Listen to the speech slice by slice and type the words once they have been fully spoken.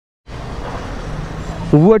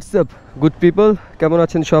WhatsApp good people, কেমন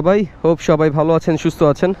আছেন সবাই? হোপ সবাই ভালো আছেন, সুস্থ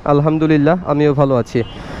আছেন। আলহামদুলিল্লাহ আমিও ভালো আছি।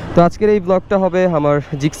 তো আজকের এই ব্লগটা হবে আমার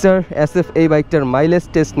জিক্সার SF এই বাইকটার মাইলেজ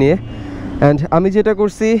টেস্ট নিয়ে। অ্যান্ড আমি যেটা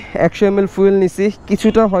করছি 100 ml ফুয়েল নিছি,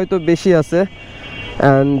 কিছুটা হয়তো বেশি আছে,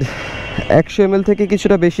 অ্যান্ড 100 ml থেকে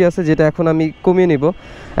কিছুটা বেশি আছে, যেটা এখন আমি কমিয়ে নিব।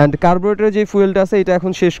 অ্যান্ড কার্বোরেটরের যে ফুয়েলটা আছে এটা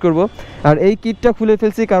এখন শেষ করব। আর এই কিটটা খুলে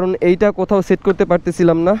ফেলছি কারণ এইটা কোথাও সেট করতে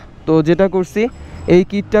পারতেছিলাম না। তো যেটা করছি, এই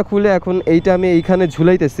কিটটা খুলে এখন এইটা আমি এইখানে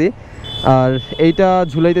ঝুলাইতেছি, আর এইটা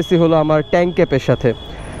ঝুলাইতেছি হলো আমার ট্যাঙ্ক ক্যাপের সাথে।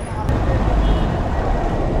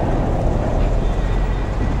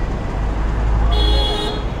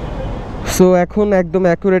 সো এখন একদম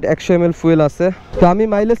অ্যাকুরেট 100 ml ফুয়েল আছে। তো আমি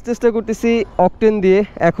মাইলেজ চেষ্টা করতেছি অকটেন দিয়ে,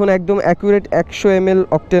 এখন একদম অ্যাকুরেট 100 ml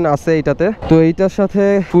অকটেন আছে এইটাতে। তো এইটার সাথে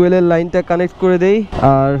ফুয়েলের লাইনটা কানেক্ট করে দেই,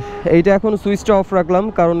 আর এইটা এখন সুইচটা অফ রাখলাম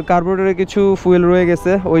কারণ কার্বোরেটরে কিছু ফুয়েল রয়ে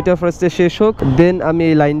গেছে, ওইটা ফার্স্টে শেষ হোক, দেন আমি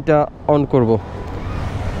এই লাইনটা অন করব।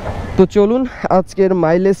 তো চলুন আজকের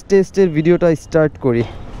মাইলেজ টেস্টের ভিডিওটা স্টার্ট করি।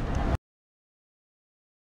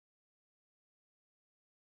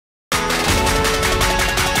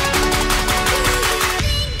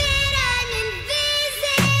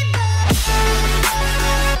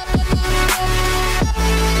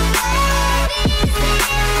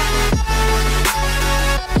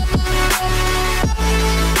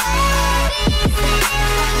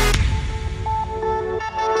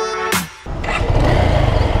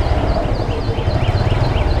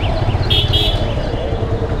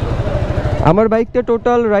 আমার বাইকটা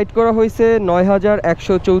টোটাল রাইড করা হয়েছে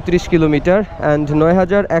 9134 কিলোমিটার। অ্যান্ড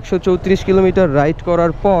 9134 কিলোমিটার রাইড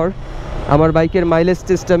করার পর আমার বাইকের মাইলেজ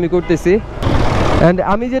টেস্ট আমি করতেছি। অ্যান্ড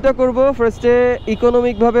আমি যেটা করব, ফার্স্টে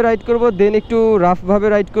ইকোনমিকভাবে রাইড করব, দেন একটু রাফভাবে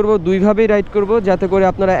রাইড করব, দুইভাবেই রাইড করব যাতে করে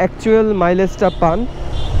আপনারা অ্যাকচুয়াল মাইলেজটা পান।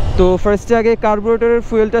 তো ফার্স্টে আগে কার্বোরেটরের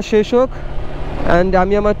ফুয়েলটা শেষ হোক, অ্যান্ড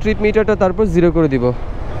আমি আমার ট্রিপ মিটারটা তারপর জিরো করে দিব।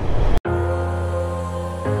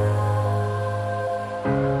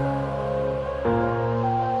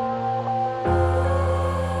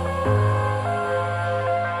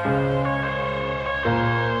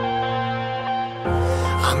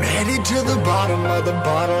 I'm headed to the bottom of the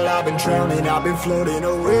bottle. I've been drowning, I've been floating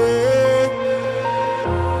away.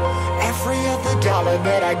 Every other dollar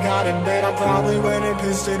that I got in bed, I probably went and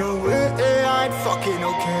pissed it away. I ain't fucking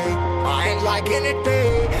okay, I ain't liking it,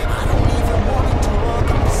 babe. I don't even wanna talk,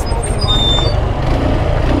 I'm just smoking my head.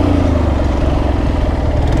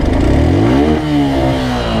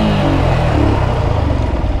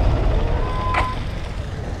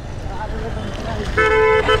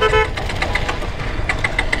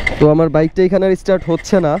 তো আমার বাইকটা এখানে আর start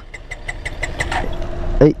হচ্ছে না।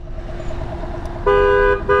 এই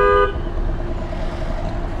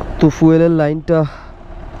তো ফুয়েলের লাইনটা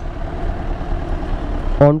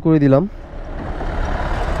on করে দিলাম।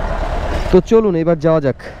 তো চলুন এবার যাওয়া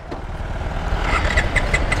যাক।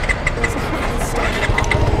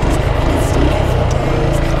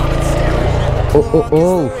 ও ও ও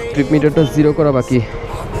ট্রিপ মিটারটা জিরো করা বাকি।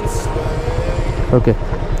 ওকে,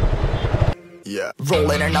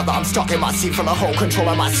 rolling another, I'm stuck in my seat for the whole control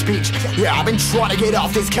of my speech. Yeah, I've been trying to get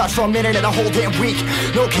off this couch for a minute and a whole damn week.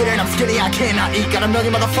 No kidding, I'm skinny, I cannot eat. Got a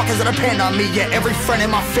million motherfuckers that depend on me. Yeah, every friend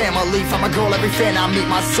in my family, from a girl, every fan I meet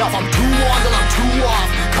myself. I'm too on till I'm too off.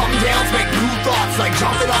 Come down to make new thoughts, like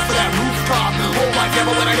jumping off of that rooftop. Whole life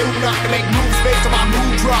never when I knew not to make moves based on my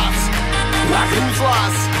mood drops. Like who's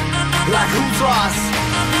lost? Like who's lost?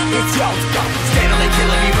 It's yo, steadily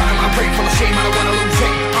killing me, running my brain full of shame. I don't wanna lose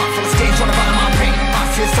it. Full of stage, trying to find my pain. I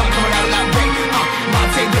see the sun coming out of that rain. My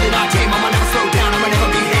day really not tame. I'ma never slow down. I'ma never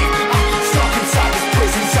behave. Stuck inside this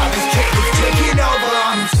prison, inside this cage, it's taking over.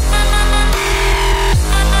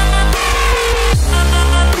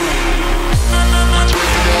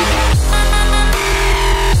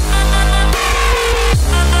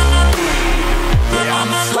 Yeah, I'm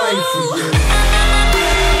a slave for you.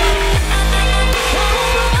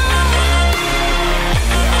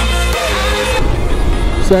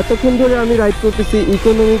 তো এতক্ষণ ধরে আমি ride করতেছি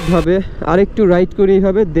ইকোনমিকভাবে, আর একটু ride করি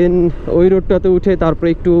এইভাবে, দেন ওই রোডটাতে উঠে তারপরে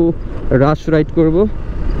একটু রাশ রাইড করব।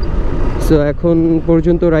 সো এখন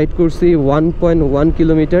পর্যন্ত রাইড করছি 1.1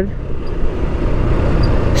 কিলোমিটার।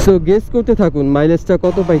 সো গেস করতে থাকুন মাইলেজটা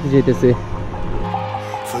কত পাইতে যেতেছে।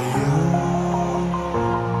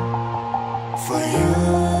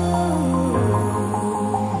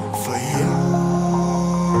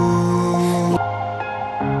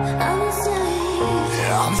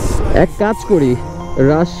 এক কাজ করি,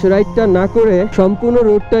 রাশ রাইডটা না করে সম্পূর্ণ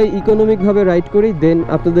রোডটাই ইকোনমিকভাবে রাইড করি, দেন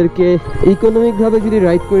আপনাদেরকে ইকোনমিকভাবে যদি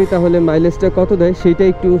রাইড করি তাহলে মাইলেজটা কত দেয় সেটা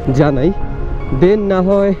একটু জানাই। দেন না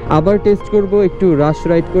হয় আবার টেস্ট করব একটু রাশ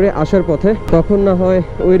রাইড করে আসার পথে, তখন না হয়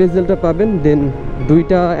ওই রেজাল্টটা পাবেন, দেন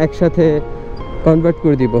দুইটা একসাথে কনভার্ট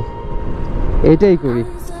করে দিব, এটাই করি।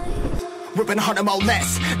 Ripping harder, more less.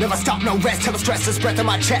 Never stop, no rest. Till the stress is breath in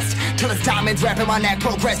my chest. Till it's diamonds wrapping my neck.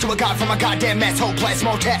 Progress to a god from a goddamn mess. Hopeless,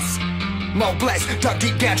 more tests, more blessed. Dug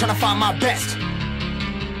deep down, trying to find my best.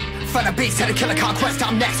 Find a beast, had to kill a conquest.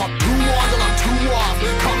 I'm next. I'm too on till I'm too off.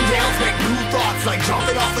 Come down, make new thoughts. Like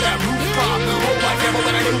jumping off of that rooftop. Whole life never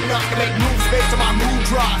when I knew not to make moves based on my mood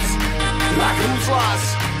drops. Like who's lost?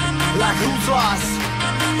 Like who's lost?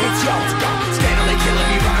 It's yours, go. Steadily killing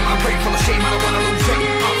me, running my brain full of shame. I don't wanna lose it.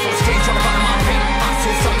 I'm full of stage, trying to find my pain. I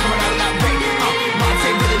see something coming out of that rain. My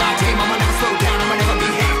team really not tame. I'ma never slow down. I'ma never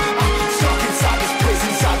behave. Stuck inside this prison,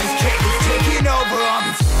 inside this cage. It's taking over.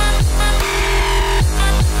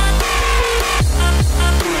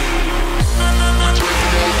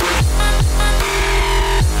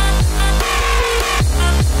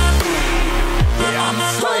 Yeah, I'm a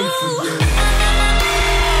slave for you.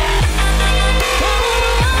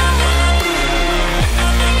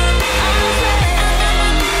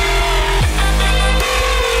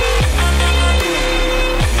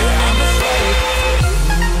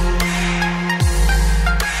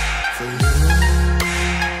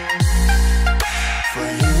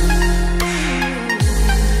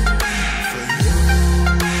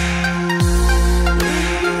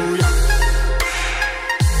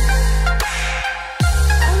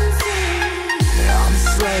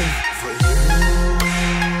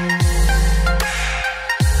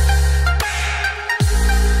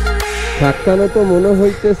 ধাক্কানো তো মনে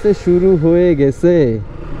হইতেছে শুরু হয়ে গেছে।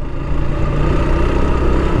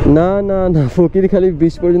 না না না, ফকিরখালি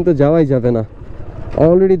 20 পর্যন্ত যাওয়াই যাবে না,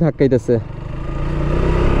 অলরেডি ধাক্কাইতেছে।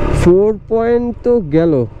 4 পয়েন্ট তো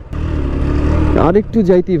গেল, আরেকটু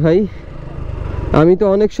যাইতি ভাই। আমি তো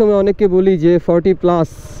অনেক সময় অনেককে বলি যে 40+,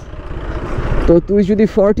 তো তুই যদি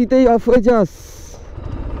 40তেই অফ হয়ে যাস,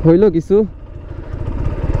 হইল কিছু?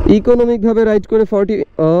 ইকোনমিকভাবে রাইড করে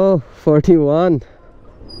 41।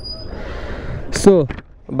 সো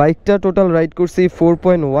বাইকটা টোটাল রাইড করছি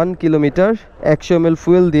 4.1 কিলোমিটার 100 ml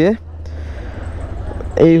ফুয়েল দিয়ে।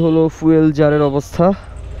 এই হলো ফুয়েল জারের অবস্থা।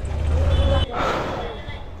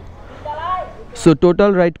 সো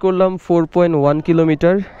টোটাল রাইড করলাম 4.1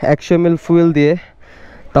 কিলোমিটার 100 ml ফুয়েল দিয়ে,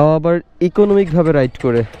 তাও আবার ইকোনমিকভাবে রাইড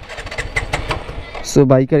করে। সো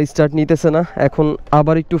বাইকার স্টার্ট নিতেছে না, এখন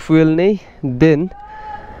আবার একটু ফুয়েল নেই, দেন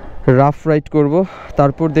রাফ রাইড করব,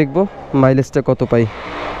 তারপর দেখব মাইলেজটা কত পাই।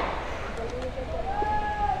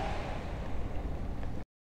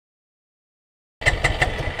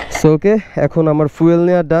 সো ওকে, এখন আমার ফুয়েল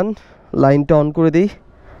নেওয়া ডান, লাইনটা অন করে দিই।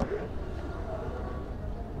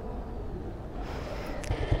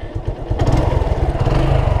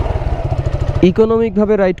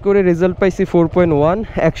 ইকোনমিকভাবে রাইড করে রেজাল্ট পাইছি 4.1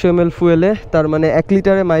 100 ml ফুয়েলে, তার মানে 1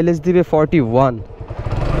 লিটারে মাইলেজ দিবে 41।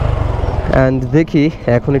 অ্যান্ড দেখি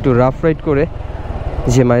এখন একটু রাফ রাইড করে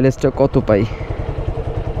যে মাইলেজটা কত পাই।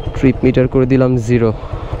 ট্রিপ মিটার করে দিলাম 0।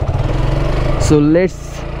 So let's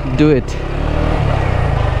do it.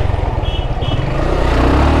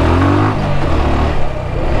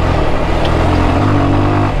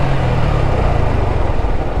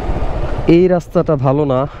 এই রাস্তাটা ভালো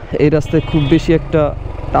না, এই রাস্তায় খুব বেশি একটা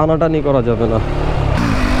টানাটানি করা যাবে না।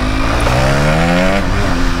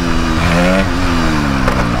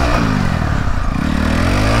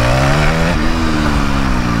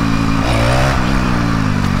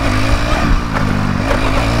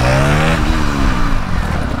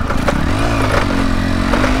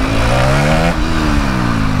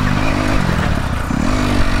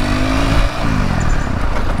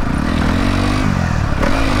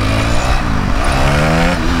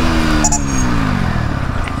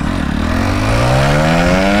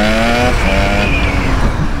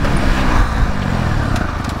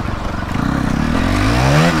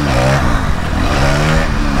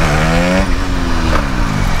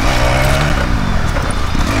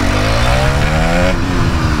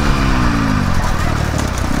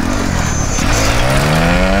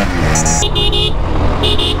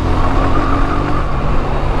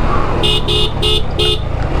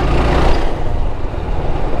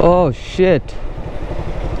 Oh shit.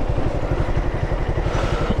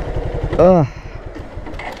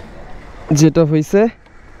 যেটা হইছে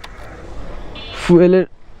ফুয়েলের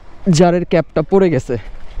জারের ক্যাপটা পড়ে গেছে।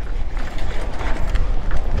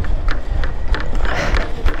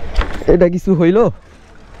 এটা কিছু হইল?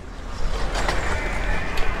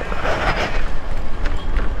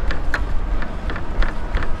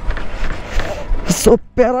 সব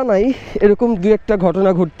প্যারা নাই, এরকম দু একটা ঘটনা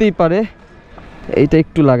ঘটতেই পারে। এইটা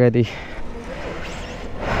একটু লাগাই দিই।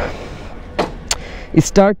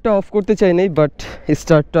 স্টার্টটা অফ করতে চাই নাই, বাট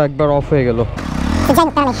স্টার্টটা একবার অফ হয়ে গেল। যাই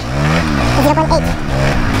হোক তাহলে 0.8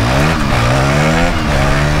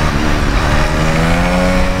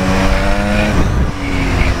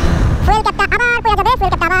 ফুয়েল ক্যাপটা আবার পড়ে যাবে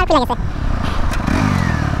ফুয়েল ক্যাপটা আবার খুলে গেছে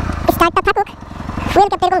স্টার্টটা থাকুক ফুয়েল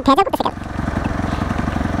ক্যাপটা এরকম ভেজা করতেছে কেন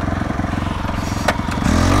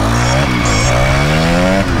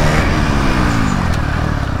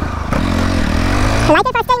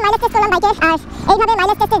লাইটের ফার্স্ট টাইম মাইলেজ টেস্ট করলাম বাইকের আর এইভাবে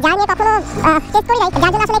মাইলেজ টেস্টে যা নিয়ে কখনো টেস্ট করি নাই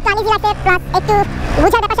যার জন্য আসলে একটু আনইজি লাগছে প্লাস একটু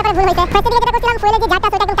বুঝার ব্যাপার স্যাপার ভুল হয়েছে ফার্স্টে দিকে যেটা করছিলাম ফুয়েলের যে জারটা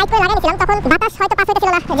ওটা একদম টাইট করে লাগাইছিলাম তখন বাতাস হয়তো পাস হইতেছিল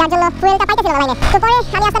না যার জন্য ফুয়েলটা পাইতেছিল না লাইনে তো পরে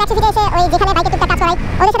আমি আস্তে আস্তে এসে ওই যেখানে বাইকে টুকটাক কাজ করাই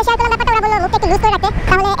ওদের সাথে শেয়ার করলাম ব্যাপারটা ওরা বললো মুখটা একটু লুজ করে রাখতে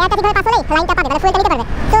তাহলে একাধিকভাবে পাস হলেই লাইনটা পাবে মানে ফুয়েলটা নিতে পারবে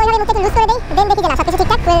তো ওইভাবে মুখটা একটু লুজ করে দিই দেন দেখি যে না সবকিছু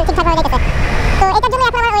ঠিকঠাক ফুয়েল ঠিকঠাক ভাবে রেখেছে তো এটার জন্য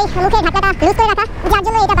এখন আমার ওই মুখের ঢাকনাটা লুজ করে রাখা যার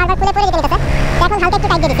জন্য এটা বারবার খুলে পড়ে যেতে নিতেছে এখন হালকা একটু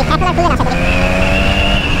টাইট দিয়ে দিচ্ছি এখন আর খুলে না আশা করি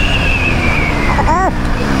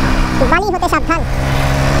বালি হতে সাবধান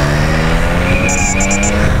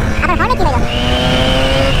আবার হর্নে কি হলো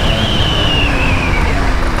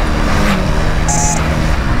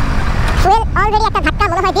ফুয়েল অলরেডি একটা ধাক্কা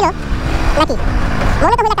মনে হয় দিল নাকি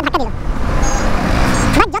মনে তো হলো একটা ধাক্কা দিল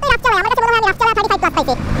বাট যতই রাফ চালায় আমার কাছে মনে হয় আমি রাফ চালা 35 প্লাস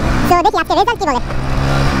পাইছি তো দেখি আজকে রেজাল্ট কি বলে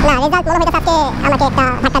না রেজাল্ট মনে হইতেছে আজকে আমাকে একটা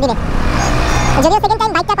ধাক্কা দিবে যদিও সেকেন্ড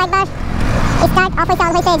টাইম বাইকটা কয়েকবার স্টার্ট অফ হয়েছে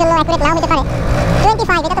অন হয়েছে এই জন্য অ্যাকুরেট নাও হতে পারে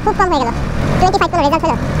 25 এটা তো খুব কম হয়ে গেল 25 কোনো রেজাল্ট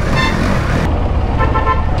হলো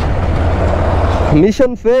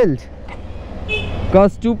মিশন ফেলড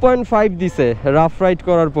কজ 2.5 দিছে রাফ রাইড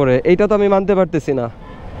করার পরে এইটা তো আমি মানতে পারতেছি না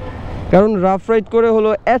কারণ রাফ রাইড করে হলো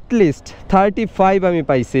অ্যাটলিস্ট 35 আমি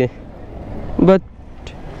পাইছি বাট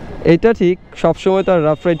এটা ঠিক সবসময় তো আর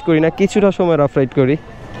রাফ রাইড করি না কিছুটা সময় রাফ রাইড করি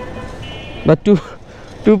বাট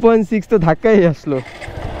 2.6 তো ধাক্কাই আসলো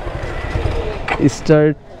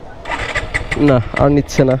স্টার্ট না আর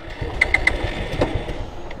নিচ্ছে না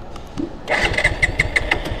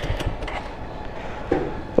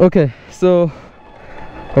ওকে সো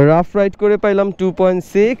রাফ রাইড করে পাইলাম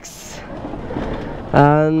 2.6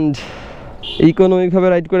 অ্যান্ড ইকোনমিকভাবে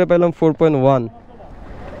রাইড করে পাইলাম 4.1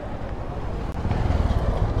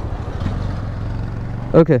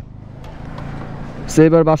 ওকে সো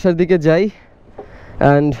এবার বাসার দিকে যাই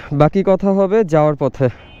অ্যান্ড বাকি কথা হবে যাওয়ার পথে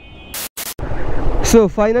সো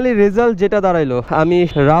ফাইনালি রেজাল্ট যেটা দাঁড়াইলো আমি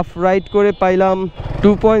রাফ রাইড করে পাইলাম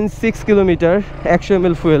 2.6 কিলোমিটার 100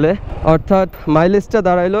 ml ফুয়েলে অর্থাৎ মাইলেজটা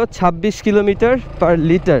দাঁড়াইলো 26 কিলোমিটার পার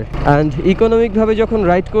লিটার অ্যান্ড ইকোনমিকভাবে যখন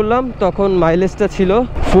রাইড করলাম তখন মাইলেজটা ছিল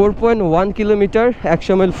 4.1 কিলোমিটার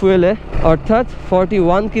 100 ml ফুয়েলে অর্থাৎ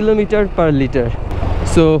 41 kilometre per litre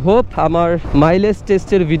so hope আমার মাইলেজ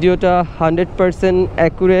টেস্টের ভিডিওটা 100%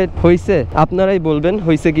 অ্যাকুরেট হয়েছে আপনারাই বলবেন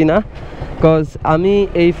হয়েছে কি না কজ আমি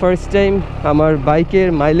এই ফার্স্ট টাইম আমার বাইকের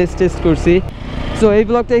মাইলেজ টেস্ট করছি সো এই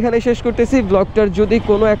ব্লগটা এখানে শেষ করতেছি ব্লগটার যদি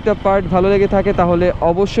কোনো একটা পার্ট ভালো লেগে থাকে তাহলে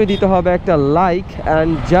অবশ্যই দিতে হবে একটা লাইক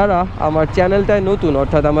অ্যান্ড যারা আমার চ্যানেলটায় নতুন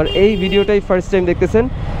অর্থাৎ আমার এই ভিডিওটাই ফার্স্ট টাইম দেখতেছেন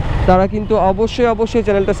তারা কিন্তু অবশ্যই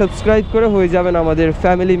চ্যানেলটা সাবস্ক্রাইব করে হয়ে যাবেন আমাদের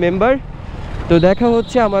ফ্যামিলি মেম্বার তো দেখা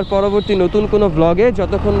হচ্ছে আমার পরবর্তী নতুন কোনো ব্লগে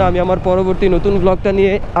যতক্ষণ না আমি আমার পরবর্তী নতুন ব্লগটা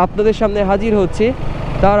নিয়ে আপনাদের সামনে হাজির হচ্ছি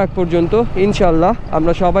তার আগ পর্যন্ত ইনশাল্লাহ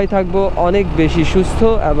আমরা সবাই থাকবো অনেক বেশি সুস্থ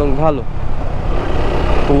এবং ভালো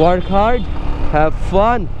work hard have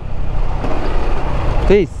fun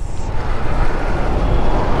piece